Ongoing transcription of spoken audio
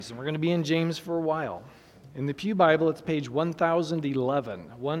And we're going to be in James for a while. In the Pew Bible, it's page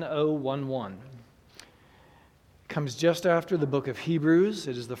 1011, 1011. It comes just after the book of Hebrews.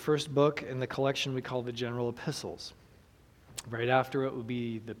 It is the first book in the collection we call the General Epistles. Right after it will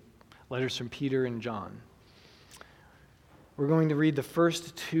be the letters from Peter and John. We're going to read the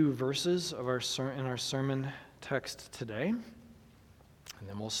first two verses of in our sermon text today. And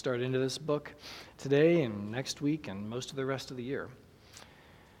then we'll start into this book today and next week and most of the rest of the year.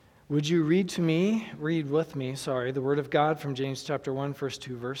 Would you read with me, the word of God from James chapter 1, first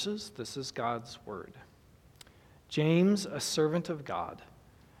two verses? This is God's word. James, a servant of God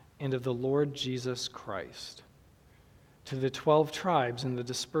and of the Lord Jesus Christ, to the 12 tribes in the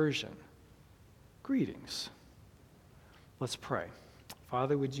dispersion, greetings. Let's pray.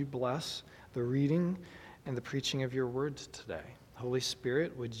 Father, would you bless the reading and the preaching of your words today? Holy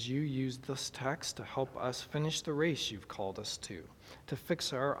Spirit, would you use this text to help us finish the race you've called us to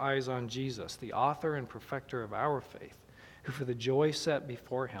fix our eyes on Jesus, the author and perfecter of our faith, who for the joy set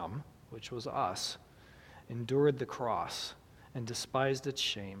before him, which was us, endured the cross and despised its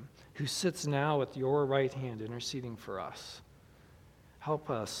shame, who sits now at your right hand interceding for us. Help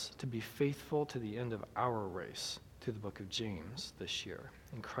us to be faithful to the end of our race, to the book of James this year.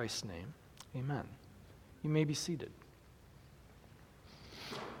 In Christ's name, amen. You may be seated.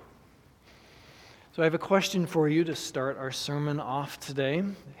 So I have a question for you to start our sermon off today.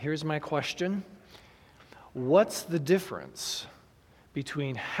 Here's my question. What's the difference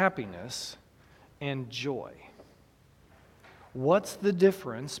between happiness and joy? What's the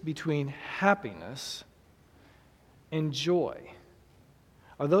difference between happiness and joy?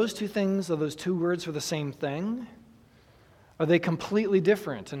 Are those two words for the same thing? Are they completely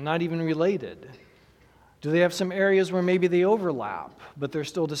different and not even related? Do they have some areas where maybe they overlap, but they're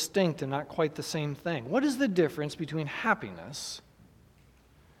still distinct and not quite the same thing? What is the difference between happiness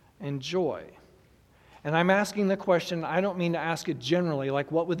and joy? And I'm asking the question, I don't mean to ask it generally,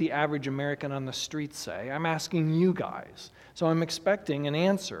 like what would the average American on the street say? I'm asking you guys. So I'm expecting an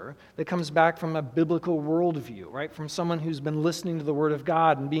answer that comes back from a biblical worldview, right? From someone who's been listening to the Word of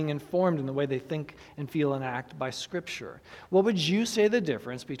God and being informed in the way they think and feel and act by Scripture. What would you say the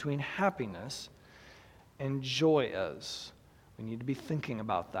difference between happiness and joy is? We need to be thinking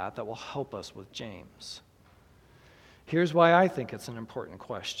about that. That will help us with James. Here's why I think it's an important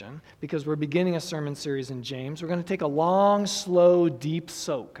question. Because we're beginning a sermon series in James. We're going to take a long, slow, deep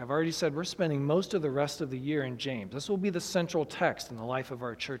soak. I've already said we're spending most of the rest of the year in James. This will be the central text in the life of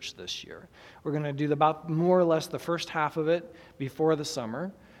our church this year. We're going to do about more or less the first half of it before the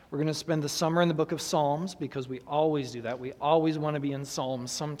summer. We're going to spend the summer in the book of Psalms because we always do that. We always want to be in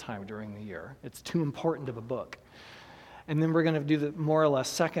Psalms sometime during the year. It's too important of a book. And then we're going to do the more or less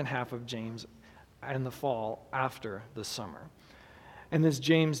second half of James in the fall after the summer. And as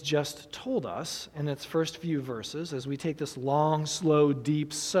James just told us in its first few verses, as we take this long, slow,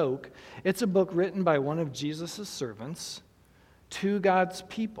 deep soak, it's a book written by one of Jesus' servants to God's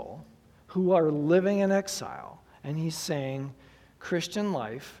people who are living in exile. And he's saying, Christian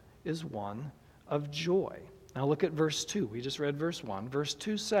life is one of joy. Now look at verse 2. We just read verse 1. Verse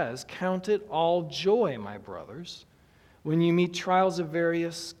 2 says, "Count it all joy, my brothers, when you meet trials of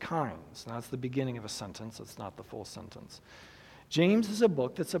various kinds." Now that's the beginning of a sentence. It's not the full sentence. James is a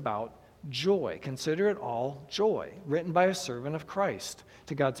book that's about joy. Consider it all joy, written by a servant of Christ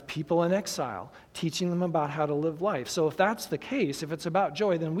to God's people in exile, teaching them about how to live life. So if that's the case, if it's about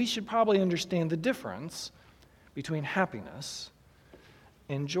joy, then we should probably understand the difference between happiness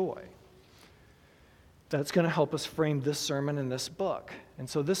and joy. That's going to help us frame this sermon in this book. And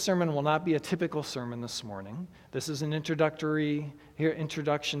so this sermon will not be a typical sermon this morning. This is an introduction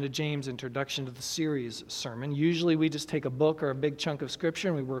to James, introduction to the series sermon. Usually we just take a book or a big chunk of scripture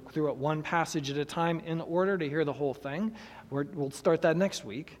and we work through it one passage at a time in order to hear the whole thing. We'll start that next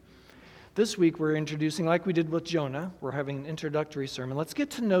week. This week we're introducing, like we did with Jonah, we're having an introductory sermon. Let's get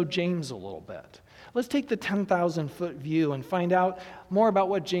to know James a little bit. Let's take the 10,000-foot view and find out more about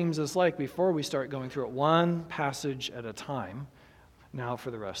what James is like before we start going through it one passage at a time now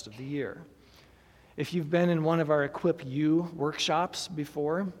for the rest of the year. If you've been in one of our Equip You workshops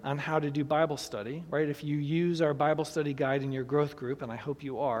before on how to do Bible study, right? If you use our Bible study guide in your growth group, and I hope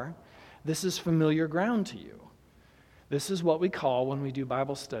you are, this is familiar ground to you. This is what we call, when we do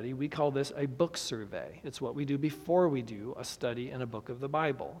Bible study, we call this a book survey. It's what we do before we do a study in a book of the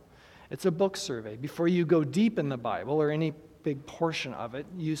Bible. It's a book survey. Before you go deep in the Bible or any big portion of it,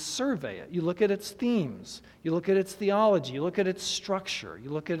 you survey it. You look at its themes. You look at its theology. You look at its structure. You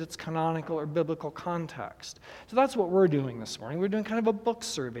look at its canonical or biblical context. So that's what we're doing this morning. We're doing kind of a book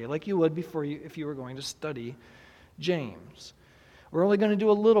survey like you would if you were going to study James. We're only going to do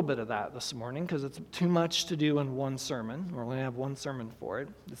a little bit of that this morning because it's too much to do in one sermon. We're only going to have one sermon for it.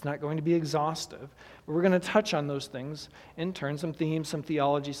 It's not going to be exhaustive. But we're going to touch on those things in turn, some themes, some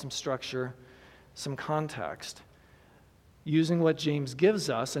theology, some structure, some context, using what James gives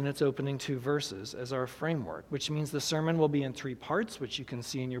us in its opening 2 verses as our framework, which means the sermon will be in 3 parts, which you can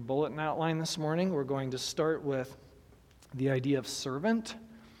see in your bulletin outline this morning. We're going to start with the idea of servant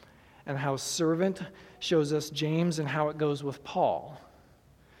and how servant shows us James and how it goes with Paul.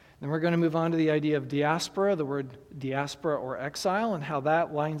 Then we're going to move on to the idea of diaspora, the word diaspora or exile, and how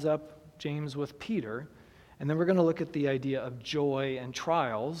that lines up James with Peter. And then we're going to look at the idea of joy and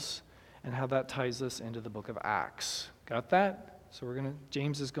trials and how that ties us into the book of Acts. Got that? So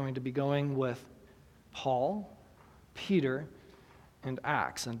James is going to be going with Paul, Peter, and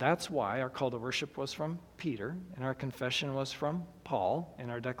Acts. And that's why our call to worship was from Peter, and our confession was from Paul,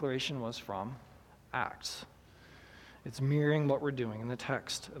 and our declaration was from Acts. It's mirroring what we're doing in the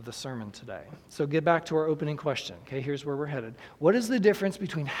text of the sermon today. So get back to our opening question. Okay, here's where we're headed. What is the difference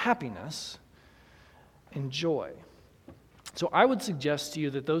between happiness and joy? So I would suggest to you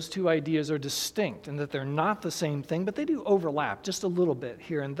that those 2 ideas are distinct and that they're not the same thing, but they do overlap just a little bit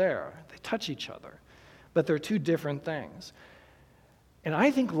here and there. They touch each other, but they're 2 different things. And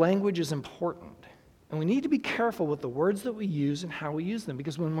I think language is important, and we need to be careful with the words that we use and how we use them,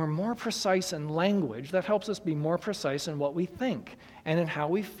 because when we're more precise in language, that helps us be more precise in what we think and in how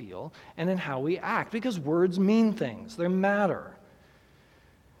we feel and in how we act, because words mean things. They matter.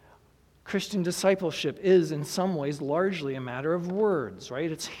 Christian discipleship is, in some ways, largely a matter of words,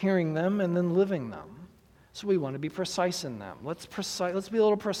 right? It's hearing them and then living them. So we want to be precise in them. Let's be a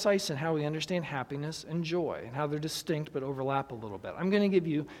little precise in how we understand happiness and joy and how they're distinct but overlap a little bit. I'm going to give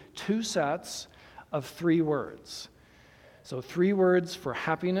you 2 sets of 3 words. So 3 words for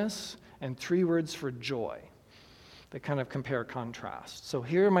happiness and 3 words for joy that kind of compare contrast. So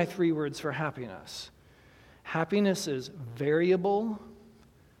here are my 3 words for happiness. Happiness is variable,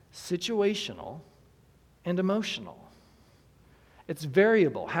 situational, and emotional. It's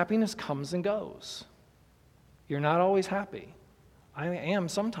variable. Happiness comes and goes. You're not always happy. I am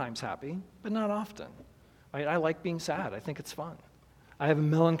sometimes happy, but not often. Right? I like being sad. I think it's fun. I have a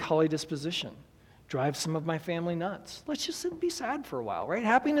melancholy disposition. Drives some of my family nuts. Let's just be sad for a while, right?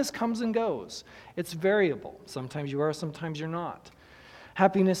 Happiness comes and goes. It's variable. Sometimes you are, sometimes you're not.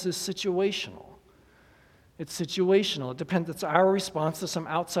 Happiness is situational. It's situational. It depends. It's our response to some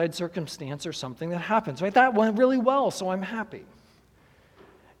outside circumstance or something that happens, right? That went really well, so I'm happy.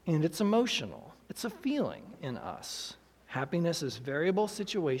 And it's emotional. It's a feeling in us. Happiness is variable,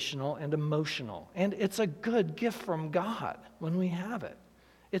 situational, and emotional. And it's a good gift from God when we have it.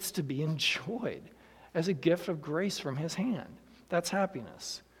 It's to be enjoyed as a gift of grace from His hand. That's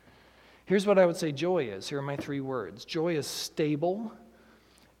happiness. Here's what I would say joy is. Here are my 3 words. Joy is stable,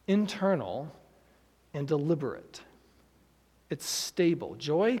 internal, and deliberate. It's stable.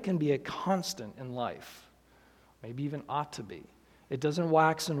 Joy can be a constant in life, maybe even ought to be. It doesn't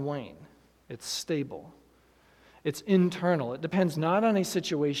wax and wane. It's stable. It's internal. It depends not on a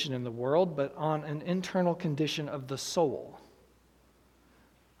situation in the world, but on an internal condition of the soul.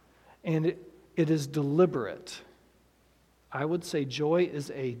 And it is deliberate. I would say joy is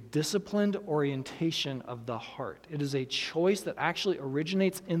a disciplined orientation of the heart. It is a choice that actually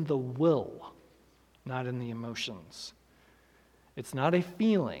originates in the will, not in the emotions. It's not a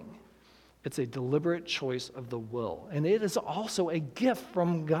feeling. It's a deliberate choice of the will. And it is also a gift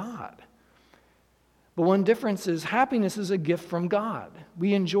from God. But one difference is happiness is a gift from God.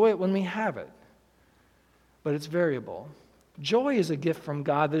 We enjoy it when we have it, but it's variable. Joy is a gift from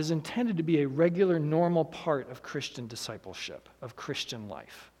God that is intended to be a regular, normal part of Christian discipleship, of Christian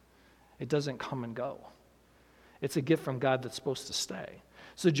life. It doesn't come and go. It's a gift from God that's supposed to stay.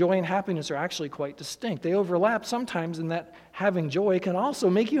 So joy and happiness are actually quite distinct. They overlap sometimes in that having joy can also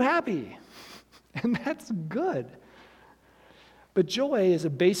make you happy, and that's good. But joy is a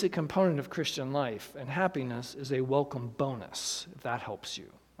basic component of Christian life, and happiness is a welcome bonus, if that helps you,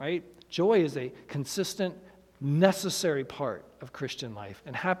 right? Joy is a consistent, necessary part of Christian life,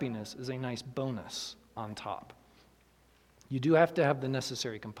 and happiness is a nice bonus on top. You do have to have the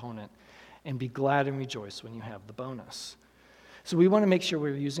necessary component and be glad and rejoice when you have the bonus. So we want to make sure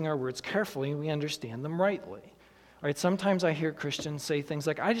we're using our words carefully and we understand them rightly. All right, sometimes I hear Christians say things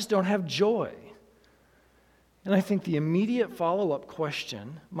like, I just don't have joy. And I think the immediate follow-up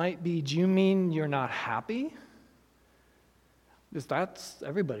question might be, do you mean you're not happy? Because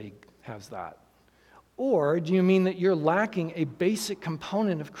everybody has that. Or do you mean that you're lacking a basic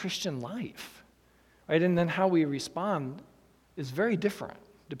component of Christian life? Right? And then how we respond is very different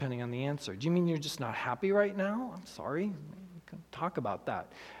depending on the answer. Do you mean you're just not happy right now? I'm sorry. talk about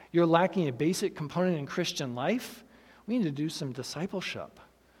that. You're lacking a basic component in Christian life. We need to do some discipleship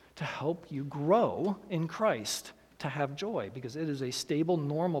to help you grow in Christ, to have joy, because it is a stable,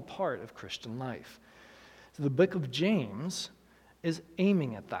 normal part of Christian life. So the book of James is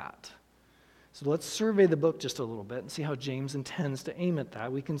aiming at that. So let's survey the book just a little bit and see how James intends to aim at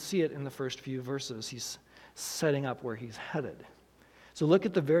that. We can see it in the first few verses. He's setting up where he's headed. So look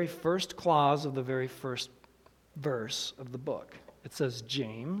at the very first clause of the very first verse of the book. It says,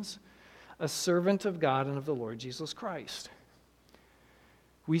 James, a servant of God and of the Lord Jesus Christ.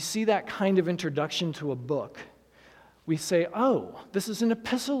 We see that kind of introduction to a book. We say, oh, this is an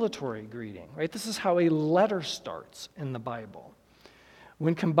epistolatory greeting, right? This is how a letter starts in the Bible.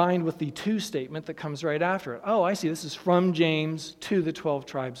 When combined with the to statement that comes right after it. Oh, I see, this is from James to the 12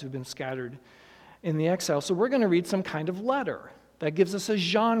 tribes who've been scattered in the exile. So we're going to read some kind of letter. That gives us a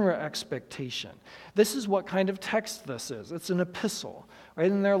genre expectation. This is what kind of text this is. It's an epistle, right?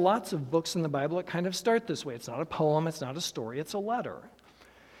 And there are lots of books in the Bible that kind of start this way. It's not a poem, it's not a story, it's a letter.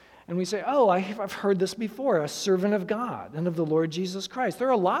 And we say, oh, I've heard this before, a servant of God and of the Lord Jesus Christ. There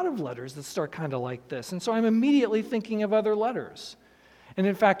are a lot of letters that start kind of like this. And so I'm immediately thinking of other letters. And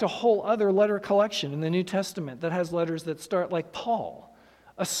in fact, a whole other letter collection in the New Testament that has letters that start like Paul,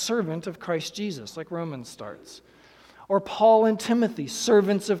 a servant of Christ Jesus, like Romans starts. Or Paul and Timothy,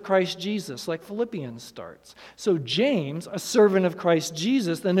 servants of Christ Jesus, like Philippians starts. So James, a servant of Christ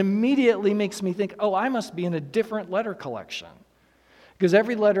Jesus, then immediately makes me think, oh, I must be in a different letter collection. Because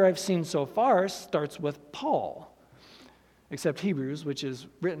every letter I've seen so far starts with Paul, except Hebrews, which is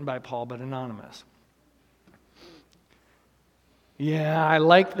written by Paul but anonymous. Yeah, I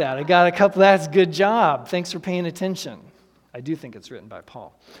like that. I got a couple. That's a good job. Thanks for paying attention. I do think it's written by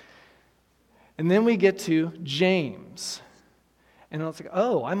Paul. And then we get to James. And it's like,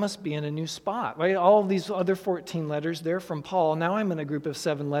 oh, I must be in a new spot, right? All of these other 14 letters, they're from Paul. Now I'm in a group of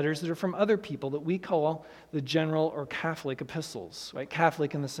 7 letters that are from other people that we call the general or Catholic epistles, right?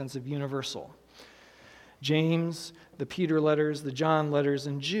 Catholic in the sense of universal. James, the Peter letters, the John letters,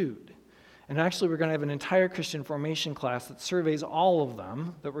 and Jude. And actually, we're going to have an entire Christian formation class that surveys all of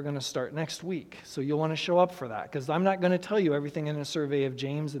them that we're going to start next week. So you'll want to show up for that, because I'm not going to tell you everything in a survey of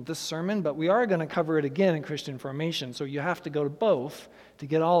James in this sermon, but we are going to cover it again in Christian formation. So you have to go to both to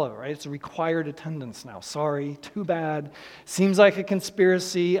get all of it, right? It's a required attendance now. Sorry, too bad. Seems like a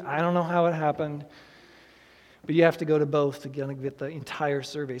conspiracy. I don't know how it happened. But you have to go to both to get the entire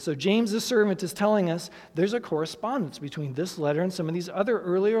survey. So James, the servant, is telling us there's a correspondence between this letter and some of these other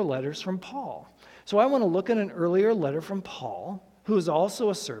earlier letters from Paul. So I want to look at an earlier letter from Paul, who is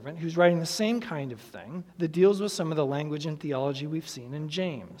also a servant, who's writing the same kind of thing that deals with some of the language and theology we've seen in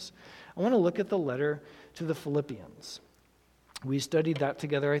James. I want to look at the letter to the Philippians. We studied that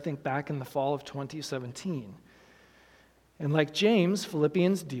together, I think, back in the fall of 2017. And like James,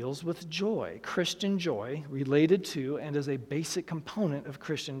 Philippians deals with joy, Christian joy, related to and as a basic component of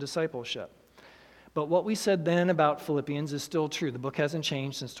Christian discipleship. But what we said then about Philippians is still true. The book hasn't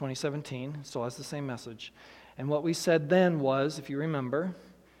changed since 2017. It still has the same message. And what we said then was, if you remember,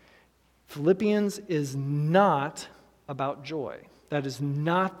 Philippians is not about joy. That is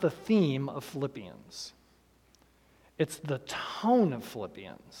not the theme of Philippians. It's the tone of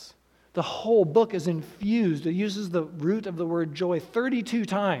Philippians. The whole book is infused. It uses the root of the word joy 32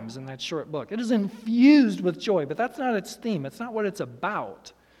 times in that short book. It is infused with joy, but that's not its theme. It's not what it's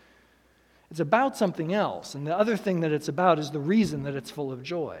about. It's about something else, and the other thing that it's about is the reason that it's full of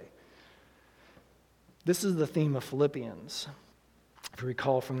joy. This is the theme of Philippians. If you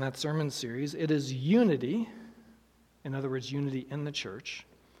recall from that sermon series, it is unity, in other words, unity in the church,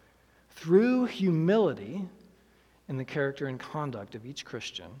 through humility in the character and conduct of each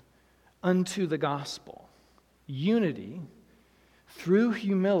Christian, unto the gospel. Unity through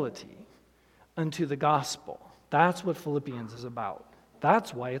humility unto the gospel. That's what Philippians is about.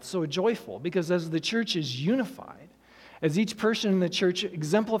 That's why it's so joyful, because as the church is unified, as each person in the church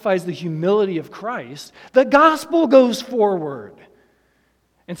exemplifies the humility of Christ, the gospel goes forward.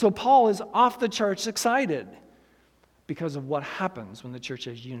 And so Paul is off the charts excited because of what happens when the church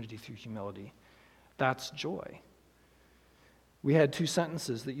has unity through humility. That's joy. We had 2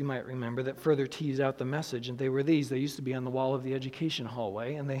 sentences that you might remember that further tease out the message, and they were these. They used to be on the wall of the education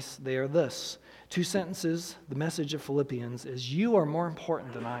hallway, and they are this. 2 sentences, the message of Philippians is, you are more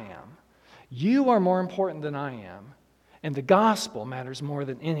important than I am. You are more important than I am, and the gospel matters more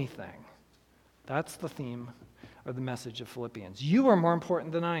than anything. That's the theme or the message of Philippians. You are more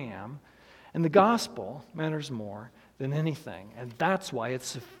important than I am, and the gospel matters more than anything. And that's why it's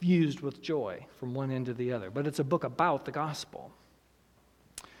suffused with joy from one end to the other. But it's a book about the gospel.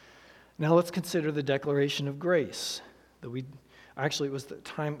 Now let's consider the declaration of grace It was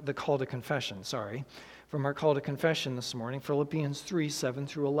the call to confession, from our call to confession this morning, Philippians 3, 7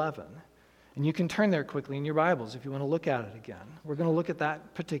 through 11. And you can turn there quickly in your Bibles if you want to look at it again. We're going to look at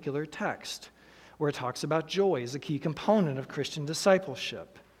that particular text where it talks about joy as a key component of Christian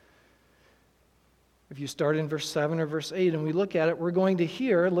discipleship. If you start in verse 7 or verse 8 and we look at it, we're going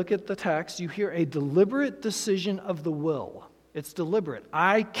to look at the text, you hear a deliberate decision of the will. It's deliberate.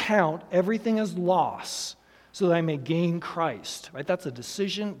 I count everything as loss so that I may gain Christ. Right? That's a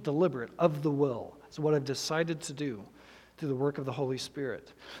decision, deliberate, of the will. It's what I've decided to do through the work of the Holy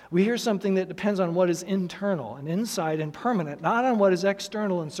Spirit. We hear something that depends on what is internal and inside and permanent, not on what is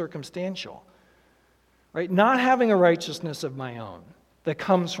external and circumstantial. Right? Not having a righteousness of my own that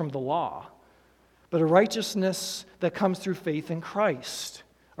comes from the law, but a righteousness that comes through faith in Christ.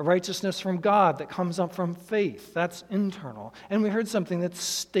 A righteousness from God that comes up from faith. That's internal. And we heard something that's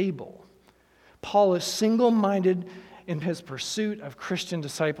stable. Paul is single-minded in his pursuit of Christian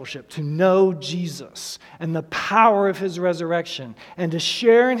discipleship, to know Jesus and the power of his resurrection, and to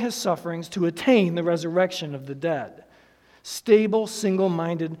share in his sufferings to attain the resurrection of the dead. Stable,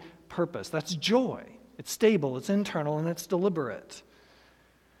 single-minded purpose. That's joy. It's stable, it's internal, and it's deliberate.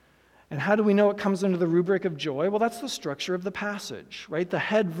 And how do we know it comes under the rubric of joy? Well, that's the structure of the passage, right? The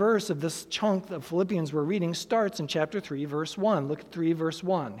head verse of this chunk of Philippians we're reading starts in chapter 3, verse 1. Look at 3, verse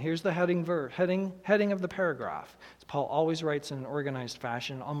 1. Here's the heading of the paragraph. Paul always writes in an organized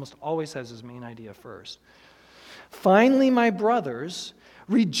fashion, almost always has his main idea first. Finally, my brothers,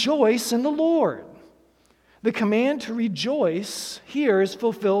 rejoice in the Lord. The command to rejoice here is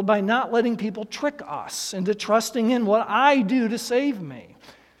fulfilled by not letting people trick us into trusting in what I do to save me,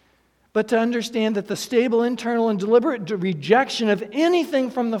 but to understand that the stable, internal, and deliberate rejection of anything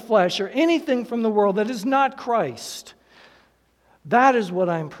from the flesh or anything from the world that is not Christ, that is what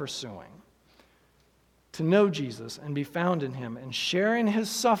I'm pursuing. To know Jesus and be found in him and share in his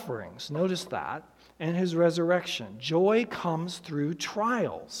sufferings, notice that, and his resurrection. Joy comes through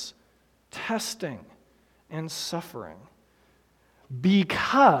trials, testing, and suffering,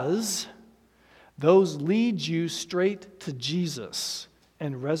 because those lead you straight to Jesus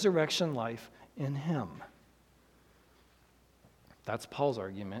and resurrection life in him. That's Paul's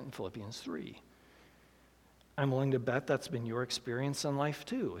argument in Philippians 3. I'm willing to bet that's been your experience in life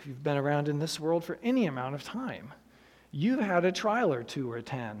too. If you've been around in this world for any amount of time, you've had a trial or 2 or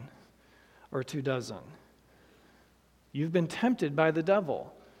 10 or 2 dozen. You've been tempted by the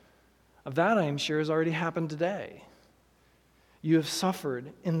devil. Of that, I am sure, has already happened today. You have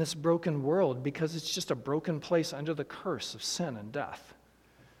suffered in this broken world because it's just a broken place under the curse of sin and death.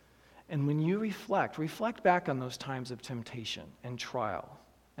 And when you reflect back on those times of temptation and trial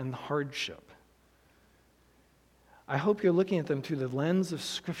and hardship. I hope you're looking at them through the lens of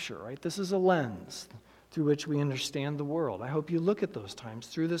Scripture, right? This is a lens through which we understand the world. I hope you look at those times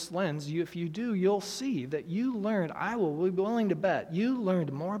through this lens. If you do, you'll see that you learned, I will be willing to bet, you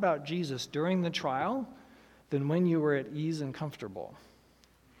learned more about Jesus during the trial than when you were at ease and comfortable,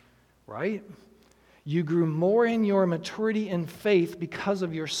 right? You grew more in your maturity in faith because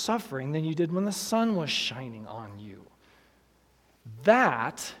of your suffering than you did when the sun was shining on you.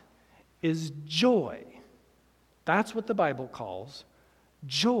 That is joy. That's what the Bible calls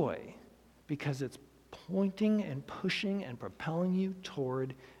joy, because it's pointing and pushing and propelling you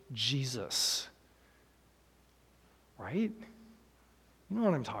toward Jesus. Right? You know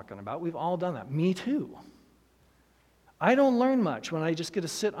what I'm talking about. We've all done that. Me too. I don't learn much when I just get to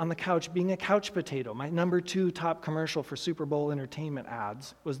sit on the couch being a couch potato. My number 2 top commercial for Super Bowl entertainment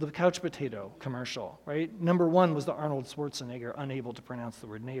ads was the couch potato commercial, right? Number 1 was the Arnold Schwarzenegger unable to pronounce the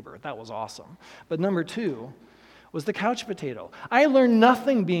word neighbor. That was awesome. But number 2 was the couch potato. I learned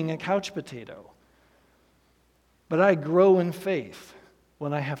nothing being a couch potato. But I grow in faith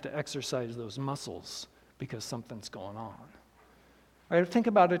when I have to exercise those muscles because something's going on. All right, think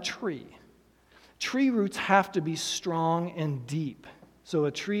about a tree. Tree roots have to be strong and deep. So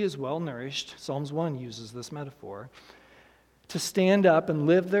a tree is well nourished, Psalms 1 uses this metaphor, to stand up and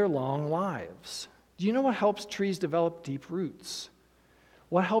live their long lives. Do you know what helps trees develop deep roots?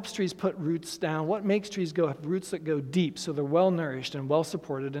 What helps trees put roots down? What makes trees have roots that go deep so they're well nourished and well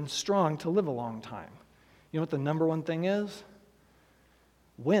supported and strong to live a long time? You know what the number 1 thing is?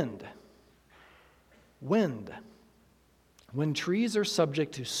 Wind. Wind. When trees are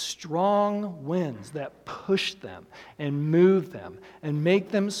subject to strong winds that push them and move them and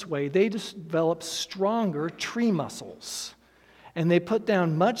make them sway, they develop stronger tree muscles. And they put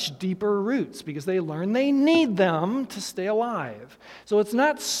down much deeper roots because they learn they need them to stay alive. So it's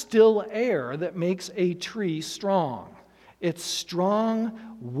not still air that makes a tree strong. It's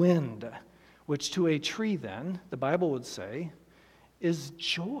strong wind, which to a tree then, the Bible would say, is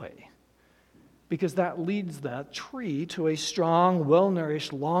joy. Because that leads that tree to a strong,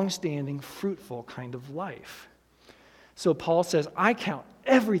 well-nourished, long-standing, fruitful kind of life. So Paul says, I count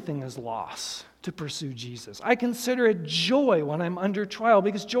everything as loss to pursue Jesus. I consider it joy when I'm under trial,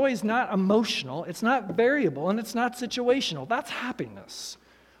 because joy is not emotional, it's not variable, and it's not situational. That's happiness,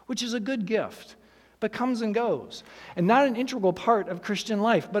 which is a good gift, but comes and goes, and not an integral part of Christian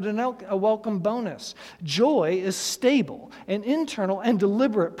life, but a welcome bonus. Joy is stable, an internal and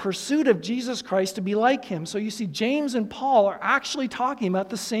deliberate pursuit of Jesus Christ to be like him. So you see, James and Paul are actually talking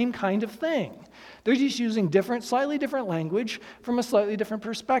about the same kind of thing. They're just using slightly different language from a slightly different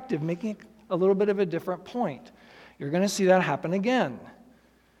perspective, making a little bit of a different point. You're going to see that happen again.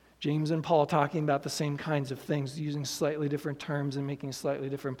 James and Paul talking about the same kinds of things, using slightly different terms and making slightly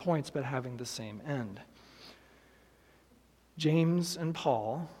different points, but having the same end. James and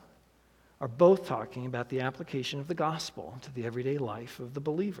Paul are both talking about the application of the gospel to the everyday life of the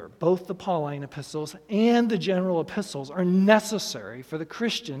believer. Both the Pauline epistles and the general epistles are necessary for the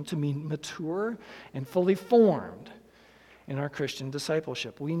Christian to be mature and fully formed in our Christian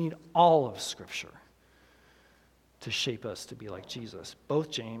discipleship. We need all of Scripture to shape us to be like Jesus,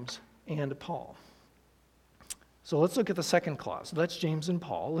 both James and Paul. So let's look at the second clause. That's James and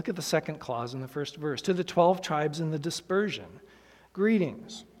Paul. Look at the second clause in the first verse. To the 12 tribes in the dispersion,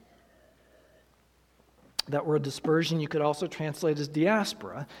 greetings. That word dispersion you could also translate as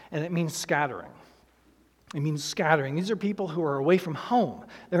diaspora, and it means scattering. It means scattering. These are people who are away from home.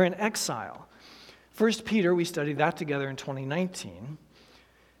 They're in exile. 1 Peter, we studied that together in 2019.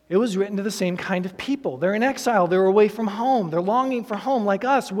 It was written to the same kind of people. They're in exile. They're away from home. They're longing for home like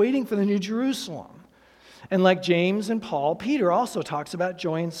us, waiting for the New Jerusalem. And like James and Paul, Peter also talks about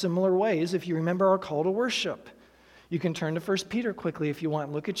joy in similar ways if you remember our call to worship. You can turn to 1 Peter quickly if you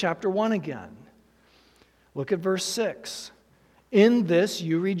want. Look at chapter 1 again. Look at verse 6. In this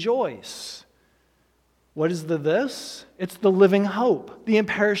you rejoice. What is the this? It's the living hope, the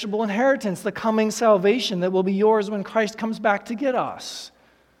imperishable inheritance, the coming salvation that will be yours when Christ comes back to get us.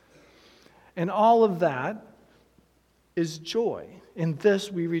 And all of that is joy. In this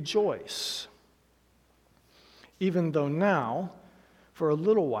we rejoice. Even though now, for a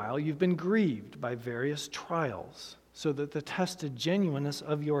little while, you've been grieved by various trials, so that the tested genuineness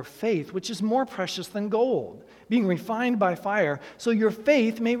of your faith, which is more precious than gold, being refined by fire, so your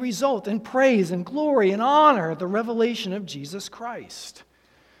faith may result in praise and glory and honor at the revelation of Jesus Christ.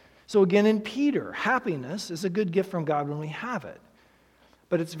 So again, in Peter, happiness is a good gift from God when we have it.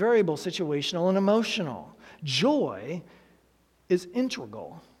 But it's variable, situational, and emotional. Joy is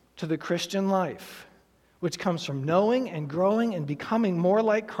integral to the Christian life, which comes from knowing and growing and becoming more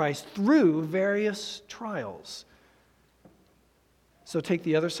like Christ through various trials. So take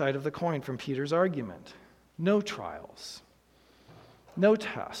the other side of the coin from Peter's argument. No trials, no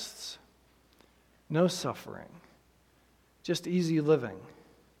tests, no suffering, just easy living.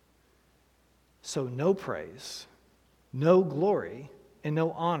 So no praise, no glory, and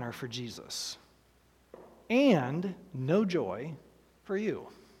no honor for Jesus, and no joy for you.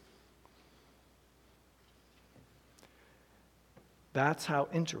 That's how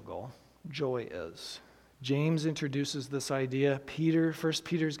integral joy is. James introduces this idea. 1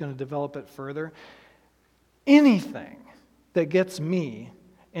 Peter is going to develop it further. Anything that gets me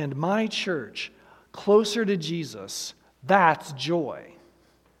and my church closer to Jesus, that's joy.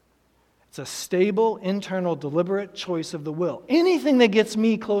 It's a stable, internal, deliberate choice of the will. Anything that gets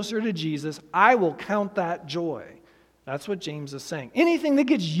me closer to Jesus, I will count that joy. That's what James is saying. Anything that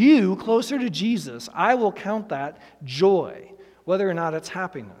gets you closer to Jesus, I will count that joy, whether or not it's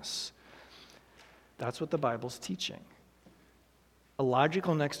happiness. That's what the Bible's teaching. A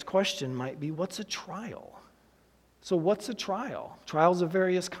logical next question might be, what's a trial? So what's a trial? Trials of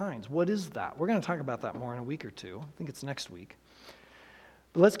various kinds. What is that? We're going to talk about that more in a week or two. I think it's next week.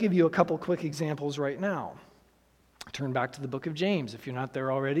 But let's give you a couple quick examples right now. Turn back to the book of James, if you're not there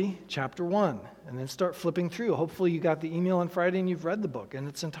already, chapter 1, and then start flipping through. Hopefully you got the email on Friday and you've read the book in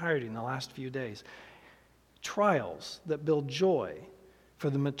its entirety in the last few days. Trials that build joy for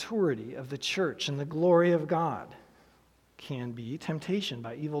the maturity of the church and the glory of God can be temptation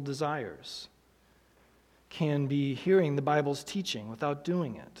by evil desires, can be hearing the Bible's teaching without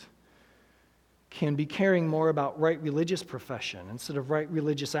doing it, can be caring more about right religious profession instead of right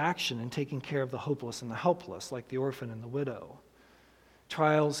religious action and taking care of the hopeless and the helpless, like the orphan and the widow.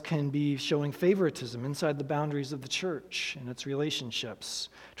 Trials can be showing favoritism inside the boundaries of the church and its relationships.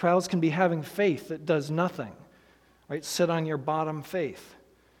 Trials can be having faith that does nothing, right? Sit on your bottom faith.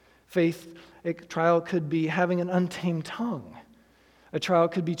 A trial could be having an untamed tongue, A trial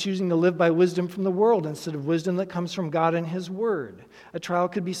could be choosing to live by wisdom from the world instead of wisdom that comes from God and His Word. A trial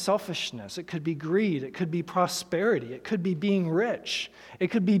could be selfishness. It could be greed. It could be prosperity. It could be being rich.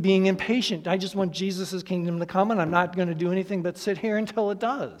 It could be being impatient. I just want Jesus' kingdom to come, and I'm not going to do anything but sit here until it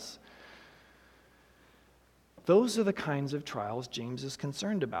does. Those are the kinds of trials James is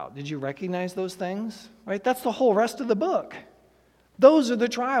concerned about. Did you recognize those things? Right? That's the whole rest of the book. Those are the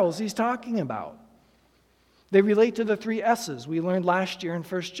trials he's talking about. They relate to the 3 S's we learned last year in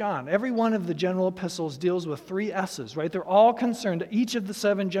 1 John. Every one of the general epistles deals with 3 S's, right? They're all concerned. Each of the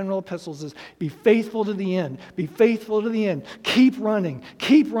 7 general epistles is be faithful to the end. Be faithful to the end. Keep running.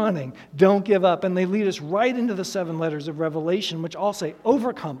 Keep running. Don't give up. And they lead us right into the 7 letters of Revelation, which all say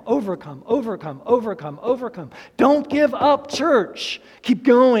overcome, overcome, overcome, overcome, overcome. Don't give up, church. Keep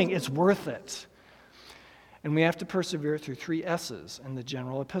going. It's worth it. And we have to persevere through 3 S's in the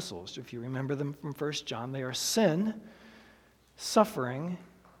general epistles. If you remember them from 1 John, they are sin, suffering,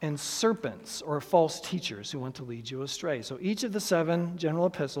 and serpents, or false teachers who want to lead you astray. So each of the 7 general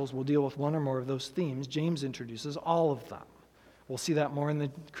epistles will deal with one or more of those themes. James introduces all of them. We'll see that more in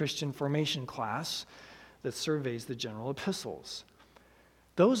the Christian formation class that surveys the general epistles.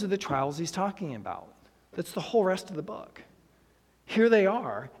 Those are the trials he's talking about. That's the whole rest of the book. Here they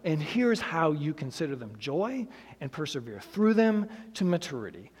are, and here's how you consider them joy and persevere through them to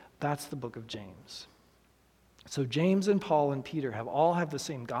maturity. That's the book of James. So James and Paul and Peter all have the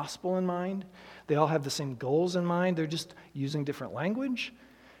same gospel in mind. They all have the same goals in mind. They're just using different language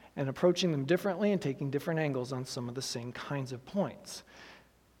and approaching them differently and taking different angles on some of the same kinds of points.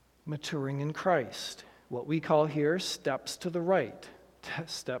 Maturing in Christ, what we call here steps to the right.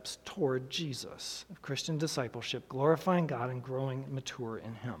 Steps toward Jesus, of Christian discipleship, glorifying God and growing mature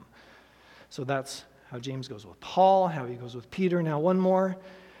in Him. So that's how James goes with Paul, how he goes with Peter. Now one more,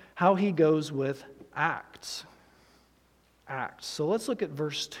 how he goes with Acts. Acts. So let's look at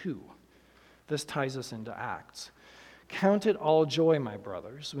verse 2. This ties us into Acts. Count it all joy, my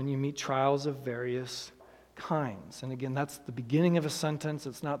brothers, when you meet trials of various kinds. And again, that's the beginning of a sentence.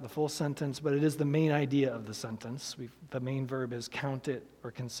 It's not the full sentence, but it is the main idea of the sentence. The main verb is count it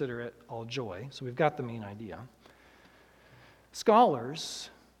or consider it all joy. So we've got the main idea. Scholars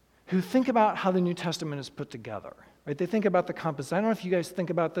who think about how the New Testament is put together, right? They think about the composition. I don't know if you guys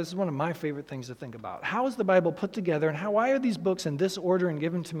think about this. It's one of my favorite things to think about. How is the Bible put together, and why are these books in this order and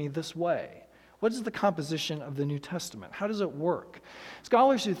given to me this way? What is the composition of the New Testament? How does it work?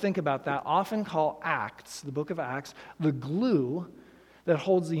 Scholars who think about that often call Acts, the book of Acts, the glue that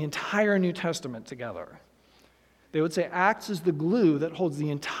holds the entire New Testament together. They would say Acts is the glue that holds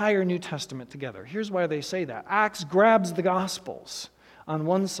the entire New Testament together. Here's why they say that. Acts grabs the Gospels on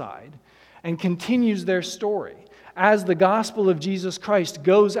one side and continues their story. As the gospel of Jesus Christ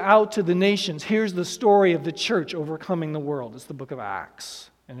goes out to the nations, here's the story of the church overcoming the world. It's the book of Acts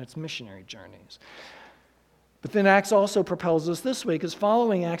and its missionary journeys. But then Acts also propels us this way, because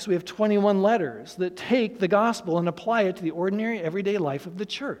following Acts we have 21 letters that take the gospel and apply it to the ordinary, everyday life of the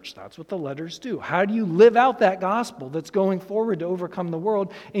church. That's what the letters do. How do you live out that gospel that's going forward to overcome the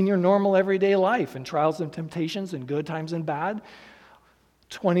world in your normal everyday life, in trials and temptations, in good times and bad?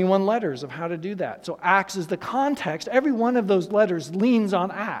 21 letters of how to do that. So Acts is the context. Every one of those letters leans on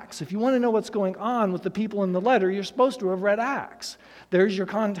Acts. If you want to know what's going on with the people in the letter, you're supposed to have read Acts. There's your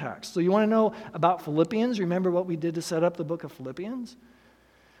context. So you want to know about Philippians? Remember what we did to set up the book of Philippians?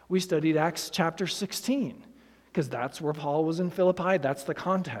 We studied Acts chapter 16, because that's where Paul was in Philippi. That's the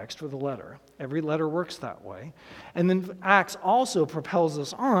context for the letter. Every letter works that way. And then Acts also propels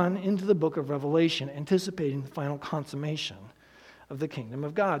us on into the book of Revelation, anticipating the final consummation of the kingdom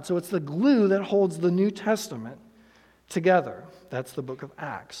of God. So it's the glue that holds the New Testament together. That's the book of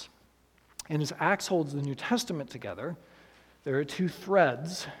Acts. And as Acts holds the New Testament together, there are 2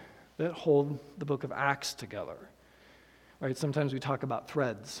 threads that hold the book of Acts together. Right? Sometimes we talk about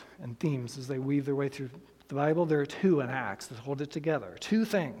threads and themes as they weave their way through the Bible. There are 2 in Acts that hold it together. 2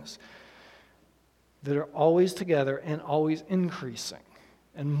 things that are always together and always increasing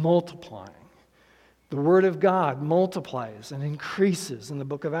and multiplying. The Word of God multiplies and increases in the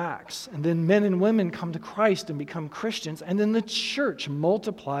book of Acts. And then men and women come to Christ and become Christians. And then the church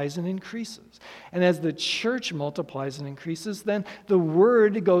multiplies and increases. And as the church multiplies and increases, then the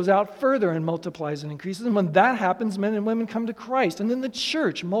Word goes out further and multiplies and increases. And when that happens, men and women come to Christ. And then the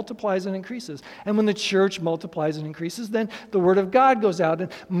church multiplies and increases. And when the church multiplies and increases, then the Word of God goes out and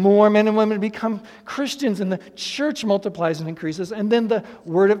more men and women become Christians. And the church multiplies and increases. And then the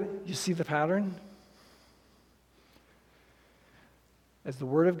Word of... You see the pattern? As the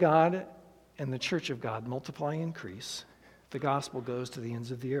Word of God and the church of God multiply and increase, the gospel goes to the ends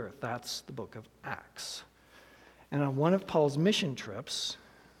of the earth. That's the book of Acts. And on one of Paul's mission trips,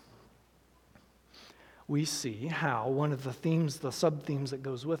 we see how one of the themes, the sub-themes that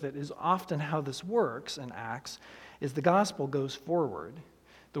goes with it, is often how this works in Acts, is the gospel goes forward,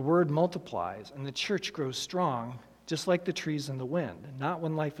 the word multiplies, and the church grows strong, just like the trees in the wind. Not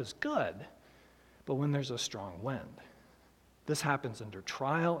when life is good, but when there's a strong wind. This happens under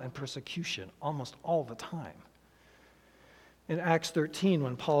trial and persecution almost all the time. In Acts 13,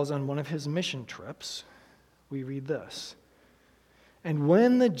 when Paul is on one of his mission trips, we read this. And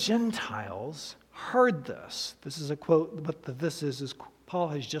when the Gentiles heard this is a quote, but this is Paul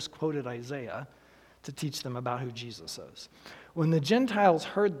has just quoted Isaiah to teach them about who Jesus is. When the Gentiles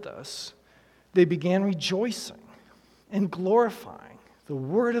heard this, they began rejoicing and glorifying the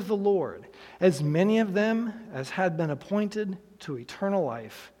word of the Lord. As many of them as had been appointed to eternal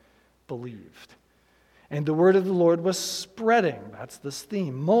life believed. And the word of the Lord was spreading, that's this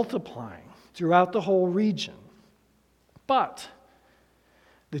theme, multiplying throughout the whole region. But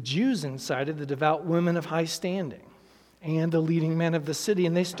the Jews incited the devout women of high standing and the leading men of the city,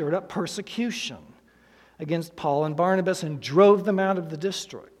 and they stirred up persecution against Paul and Barnabas and drove them out of the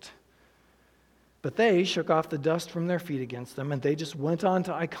district. But they shook off the dust from their feet against them, and they just went on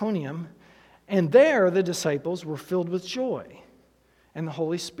to Iconium, and there the disciples were filled with joy and the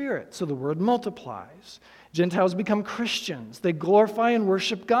Holy Spirit. So the word multiplies. Gentiles become Christians. They glorify and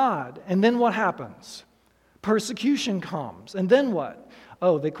worship God. And then what happens? Persecution comes. And then what?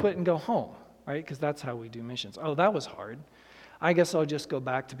 Oh, they quit and go home, right? Because that's how we do missions. Oh, that was hard. I guess I'll just go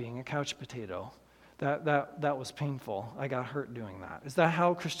back to being a couch potato. That was painful. I got hurt doing that. Is that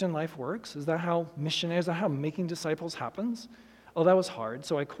how Christian life works? Is that how missionary, is that how making disciples happens? Oh, that was hard,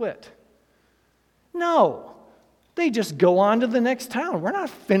 so I quit. No. They just go on to the next town. We're not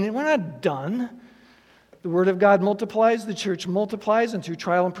finished. We're not done. The word of God multiplies, the church multiplies, and through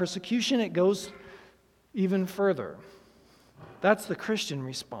trial and persecution, it goes even further. That's the Christian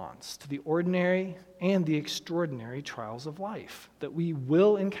response to the ordinary and the extraordinary trials of life that we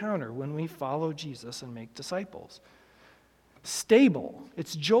will encounter when we follow Jesus and make disciples. Stable,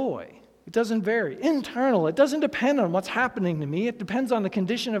 it's joy. It doesn't vary. Internal, it doesn't depend on what's happening to me. It depends on the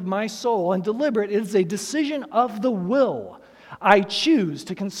condition of my soul. And deliberate, it is a decision of the will. I choose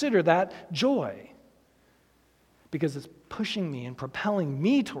to consider that joy because it's pushing me and propelling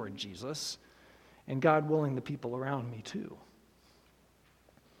me toward Jesus, and God willing, the people around me too.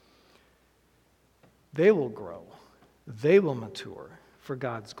 They will grow. They will mature for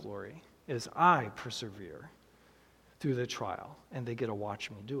God's glory as I persevere through the trial, and they get to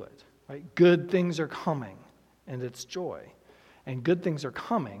watch me do it. Right? Good things are coming, and it's joy. And good things are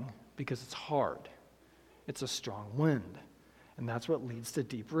coming because it's hard. It's a strong wind, and that's what leads to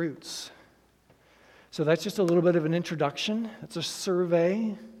deep roots. So that's just a little bit of an introduction. It's a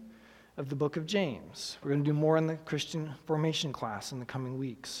survey of the book of James. We're going to do more in the Christian formation class in the coming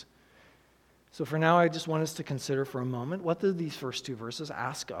weeks. So for now, I just want us to consider for a moment, what do these first two verses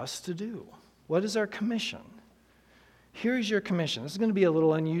ask us to do? What is our commission? Here's your commission. This is going to be a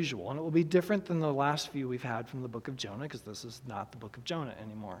little unusual, and it will be different than the last few we've had from the book of Jonah, because this is not the book of Jonah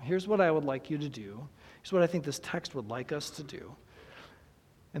anymore. Here's what I would like you to do. Here's what I think this text would like us to do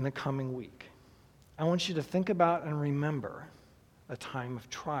in the coming week. I want you to think about and remember a time of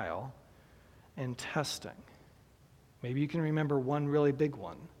trial and testing. Maybe you can remember one really big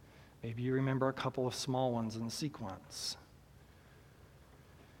one. Maybe you remember a couple of small ones in sequence.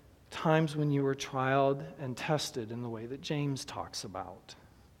 Times when you were trialed and tested in the way that James talks about.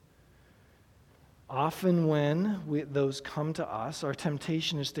 Often when those come to us, our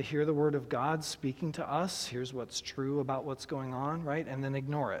temptation is to hear the word of God speaking to us. Here's what's true about what's going on, right? And then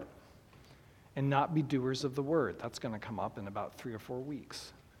ignore it. And not be doers of the word. That's going to come up in about 3 or 4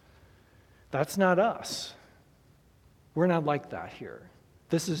 weeks. That's not us. We're not like that here.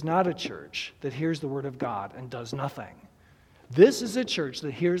 This is not a church that hears the word of God and does nothing. This is a church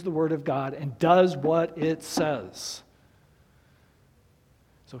that hears the word of God and does what it says.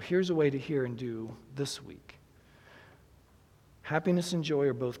 So here's a way to hear and do this week. Happiness and joy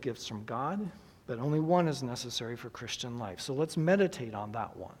are both gifts from God, but only one is necessary for Christian life. So let's meditate on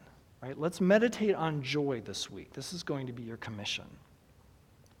that one. Right? Let's meditate on joy this week. This is going to be your commission.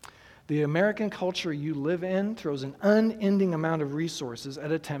 The American culture you live in throws an unending amount of resources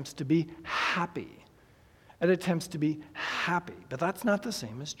at attempts to be happy. But that's not the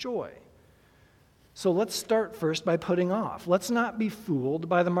same as joy. So let's start first by putting off. Let's not be fooled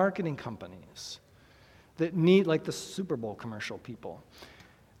by the marketing companies that need, like the Super Bowl commercial people,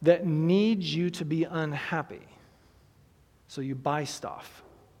 that need you to be unhappy. So you buy stuff.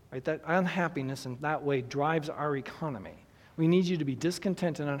 Right? That unhappiness in that way drives our economy. We need you to be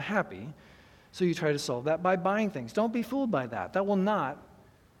discontent and unhappy So you try to solve that by buying things. Don't be fooled by that. That will not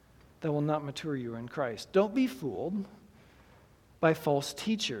mature you in Christ. Don't be fooled by false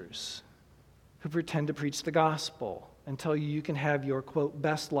teachers who pretend to preach the gospel and tell you you can have your, quote,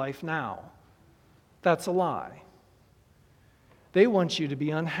 best life now. That's a lie. They want you to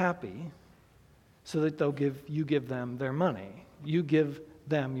be unhappy so that you give them their money. You give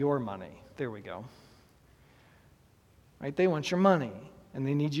them your money. There we go. Right? They want your money, and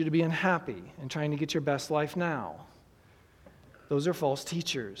they need you to be unhappy and trying to get your best life now. Those are false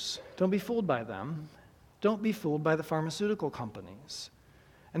teachers. Don't be fooled by them. Don't be fooled by the pharmaceutical companies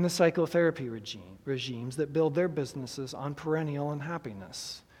and the psychotherapy regimes that build their businesses on perennial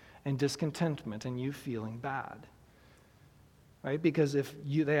unhappiness and discontentment and you feeling bad. Right? Because if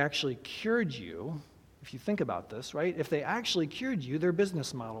they actually cured you, if you think about this, right? If they actually cured you, their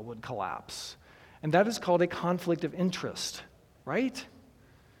business model would collapse. And that is called a conflict of interest, right?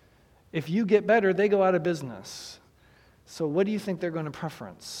 If you get better, they go out of business. So what do you think they're going to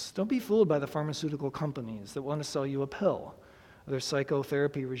preference? Don't be fooled by the pharmaceutical companies that want to sell you a pill, or their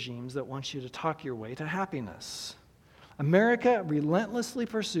psychotherapy regimes that want you to talk your way to happiness. America relentlessly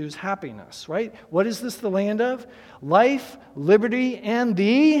pursues happiness, right? What is this the land of? Life, liberty, and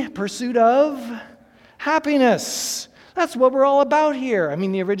the pursuit of happiness. That's what we're all about here. I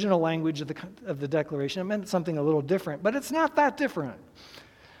mean, the original language of the Declaration, it meant something a little different, but it's not that different.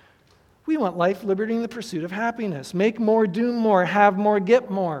 We want life, liberty, and the pursuit of happiness. Make more, do more, have more, get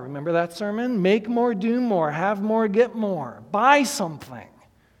more. Remember that sermon? Make more, do more, have more, get more. Buy something.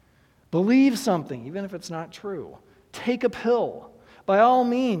 Believe something, even if it's not true. Take a pill. By all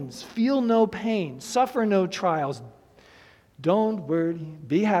means, feel no pain, suffer no trials. Don't worry,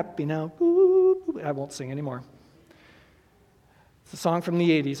 be happy now. Ooh, I won't sing anymore. It's a song from the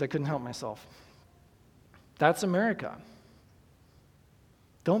 80s. I couldn't help myself. That's America.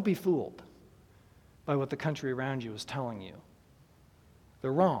 Don't be fooled by what the country around you is telling you.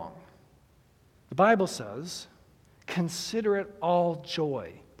 They're wrong. The Bible says, consider it all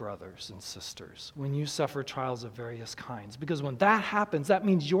joy, brothers and sisters, when you suffer trials of various kinds. Because when that happens, that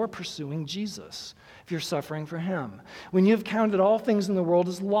means you're pursuing Jesus, if you're suffering for him. When you've counted all things in the world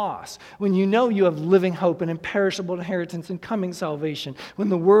as loss, when you know you have living hope and imperishable inheritance and coming salvation, when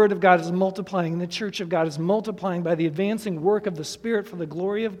the Word of God is multiplying and the church of God is multiplying by the advancing work of the Spirit for the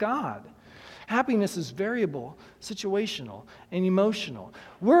glory of God. Happiness is variable, situational, and emotional.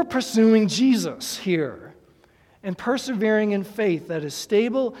 We're pursuing Jesus here and persevering in faith that is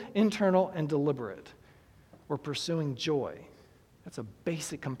stable, internal, and deliberate. We're pursuing joy. That's a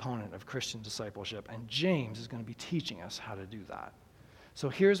basic component of Christian discipleship, and James is going to be teaching us how to do that. So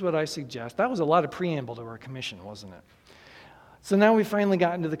here's what I suggest. That was a lot of preamble to our commission, wasn't it? So now we finally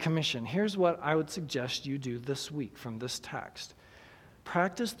got into the commission. Here's what I would suggest you do this week from this text.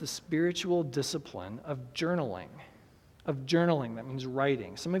 Practice the spiritual discipline of journaling. That means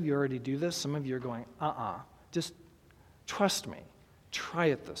writing. Some of you already do this. Some of you are going, Just trust me. Try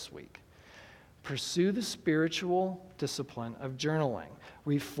it this week. Pursue the spiritual discipline of journaling.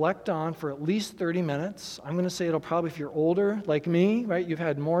 Reflect on for at least 30 minutes. I'm going to say it'll probably, if you're older, like me, right, you've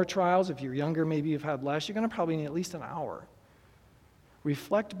had more trials. If you're younger, maybe you've had less. You're going to probably need at least an hour.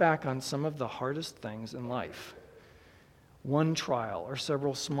 Reflect back on some of the hardest things in life. One trial or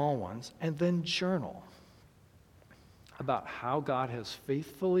several small ones, and then journal about how God has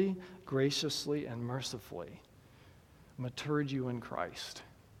faithfully, graciously, and mercifully matured you in Christ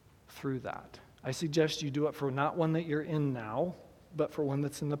through that. I suggest you do it for not one that you're in now, but for one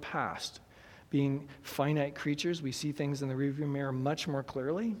that's in the past. Being finite creatures, we see things in the rearview mirror much more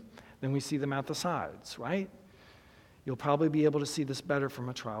clearly than we see them out the sides, right? You'll probably be able to see this better from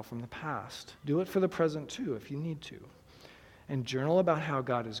a trial from the past. Do it for the present too, if you need to. And journal about how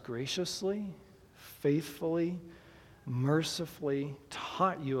God has graciously, faithfully, mercifully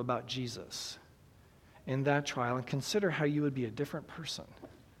taught you about Jesus in that trial, and consider how you would be a different person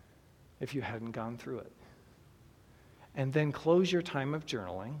if you hadn't gone through it. And then close your time of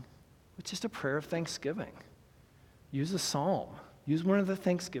journaling with just a prayer of thanksgiving. Use a psalm. Use one of the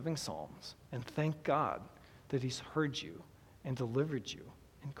Thanksgiving psalms and thank God that he's heard you and delivered you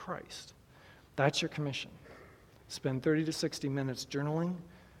in Christ. That's your commission. Spend 30 to 60 minutes journaling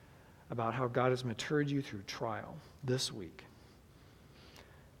about how God has matured you through trial this week.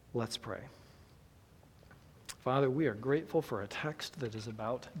 Let's pray. Father, we are grateful for a text that is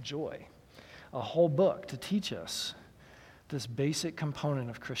about joy, a whole book to teach us this basic component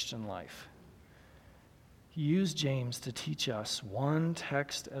of Christian life. Use James to teach us one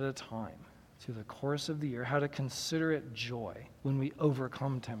text at a time through the course of the year, how to consider it joy when we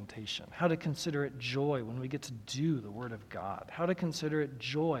overcome temptation, how to consider it joy when we get to do the Word of God, how to consider it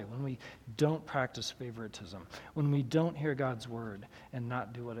joy when we don't practice favoritism, when we don't hear God's Word and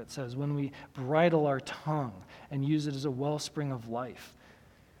not do what it says, when we bridle our tongue and use it as a wellspring of life,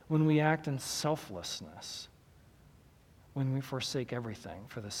 when we act in selflessness, when we forsake everything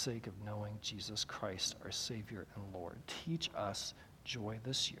for the sake of knowing Jesus Christ, our Savior and Lord. Teach us joy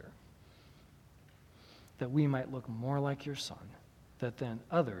this year, that we might look more like your Son, that then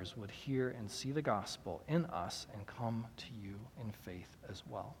others would hear and see the gospel in us and come to you in faith as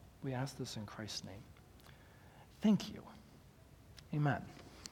well. We ask this in Christ's name. Thank you. Amen.